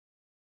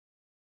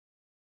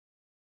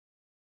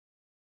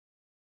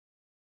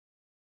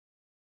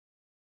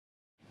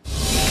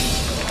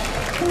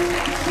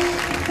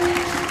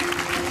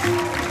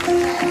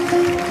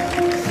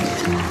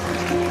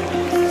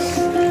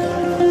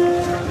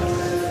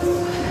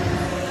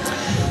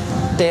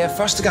Da jeg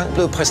første gang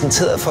blev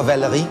præsenteret for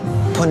Valerie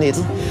på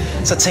nettet,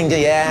 så tænkte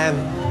jeg, ja,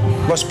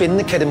 hvor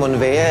spændende kan det måtte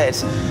være,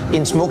 at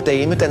en smuk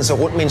dame danser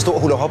rundt med en stor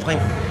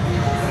hula-hop-ring.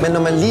 Men når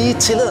man lige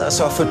tillader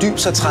sig at fordybe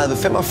sig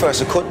 30-45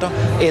 sekunder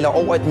eller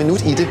over et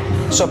minut i det,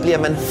 så bliver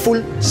man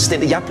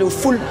jeg blev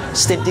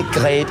fuldstændig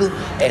grebet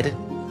af det.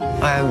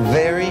 I am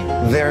very,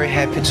 very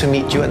happy to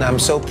meet you, and I'm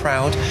so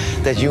proud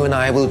that you and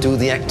I will do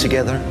the act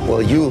together.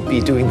 Well, you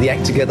will be doing the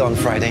act together on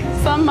Friday.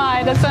 For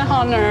mig, that's a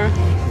honor.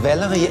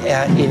 Valerie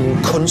er en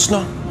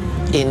kunstner,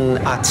 en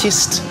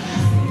artist,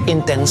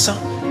 en danser,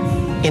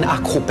 en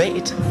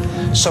akrobat,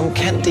 som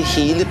kan det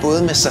hele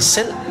både med sig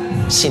selv,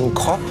 sin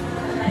krop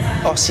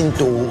og sin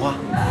dora.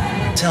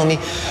 Tell me,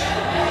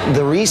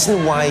 the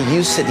reason why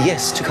you said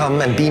yes to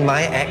come and be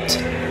my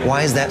act,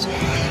 why is that?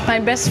 My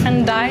best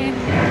friend died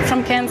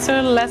from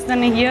cancer less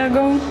than a year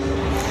ago,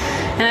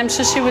 and I'm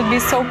sure she would be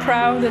so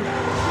proud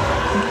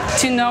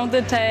to know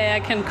that I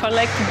can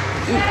collect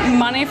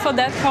money for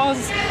that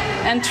cause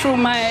and through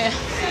my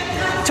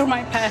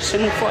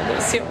passion for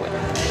the Cyr-wheel.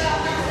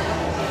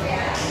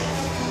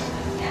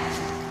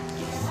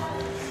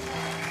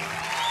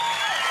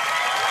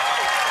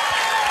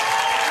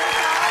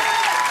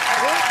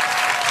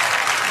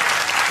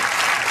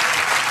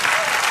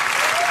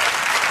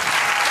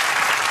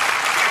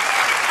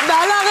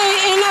 Valerie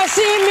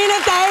Inertie, mine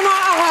damer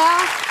og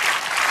herrer.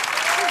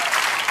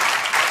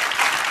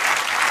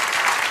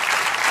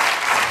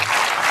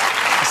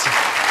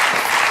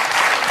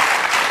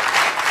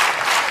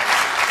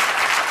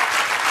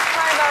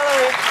 Hej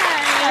Valerie.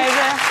 Hej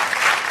there.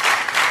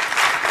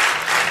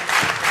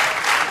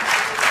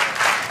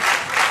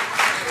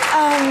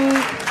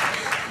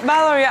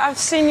 Valerie, I've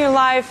seen you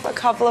live a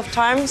couple of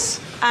times,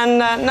 and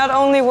not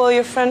only will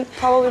your friend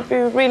probably be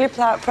really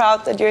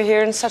proud that you're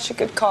here in such a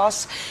good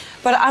cause,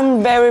 but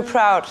I'm very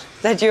proud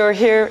that you're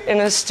here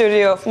in a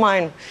studio of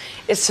mine.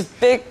 It's a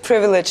big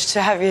privilege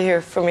to have you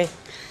here for me,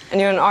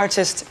 and you're an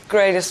artist,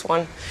 greatest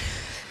one.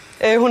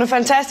 Hun er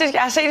fantastisk.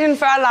 Jeg har set hende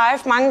før live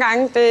mange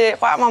gange. Det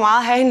rører mig meget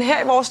at have hende her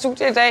i vores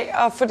studie i dag,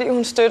 og fordi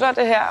hun støtter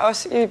det her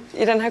også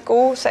i den her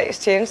gode sags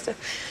tjeneste.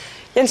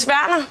 Jens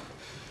Werner,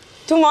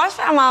 du må også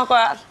være meget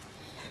rørt.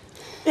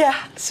 Ja,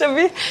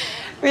 så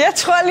jeg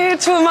tror lige,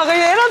 Tud Marie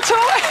 1 og 2.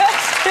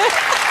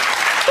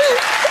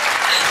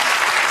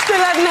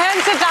 Stiller den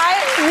hen til dig,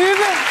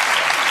 Hybe.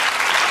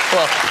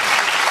 Well,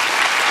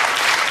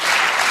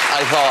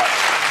 I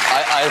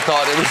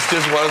thought it was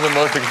just one of the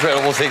most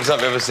incredible things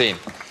I've ever seen.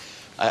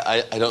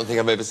 I don't think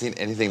I've ever seen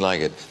anything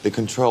like it. The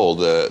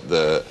control, it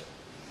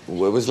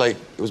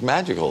was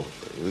magical.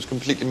 It was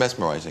completely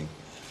mesmerizing,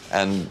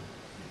 and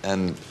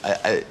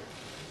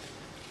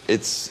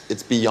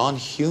it's beyond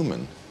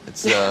human.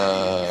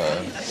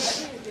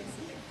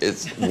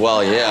 It's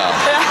well, yeah.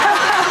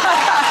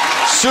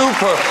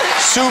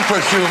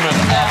 Superhuman,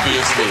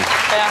 obviously.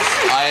 Yeah.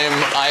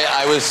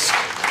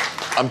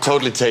 I'm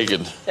totally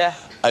taken. Yeah.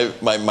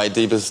 My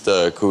deepest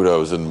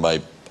kudos and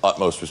my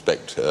utmost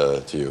respect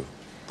to you.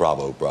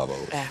 Bravo, bravo.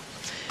 Ja.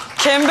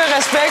 Kæmpe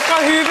respekt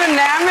fra Hybe.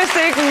 Nærmest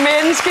ikke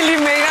menneskelig,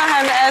 mener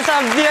han. Altså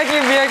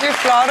virkelig, virkelig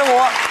flotte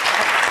ord.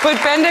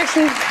 Britt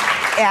Bendiksen.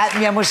 Ja,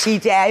 men jeg må sige,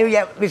 det er jo,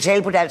 jeg vil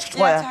tale på dansk,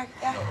 tror jeg.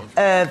 Ja,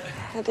 tak.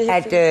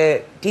 Ja.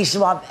 Det er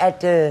som om,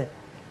 at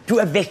du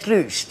er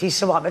vægtløs. Det er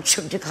som om, at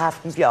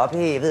tyngdekraften bliver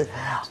ophævet.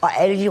 Og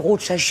alle de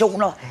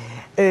rotationer,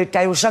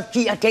 der jo så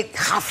giver den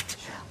kraft,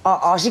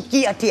 og også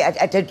giver det,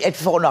 at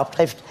få en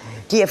opdrift.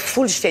 Det er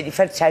fuldstændig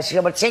fantastisk.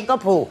 Og man tænker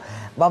på,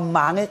 hvor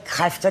mange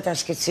kræfter der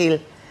skal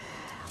til.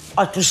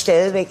 Og du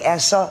stadigvæk er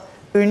så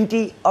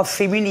yndig og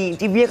feminin.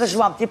 Det virker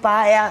som om, det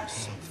bare er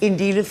en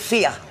lille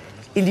fjer.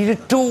 En lille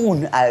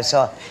dun,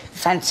 altså.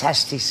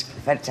 Fantastisk,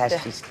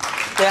 fantastisk.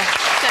 Ja.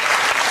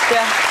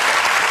 Ja.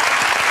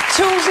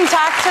 Tusind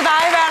tak til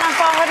dig, Werner,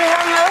 for at have det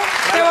her med.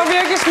 Det var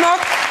virkelig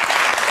smukt.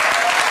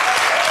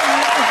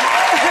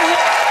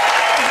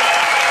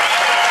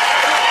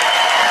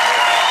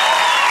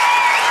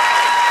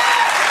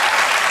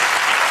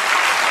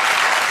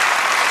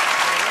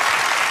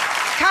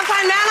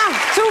 Kaptajn Werner,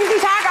 tusind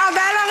tak, og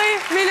Valerie,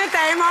 mine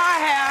damer og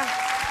herrer.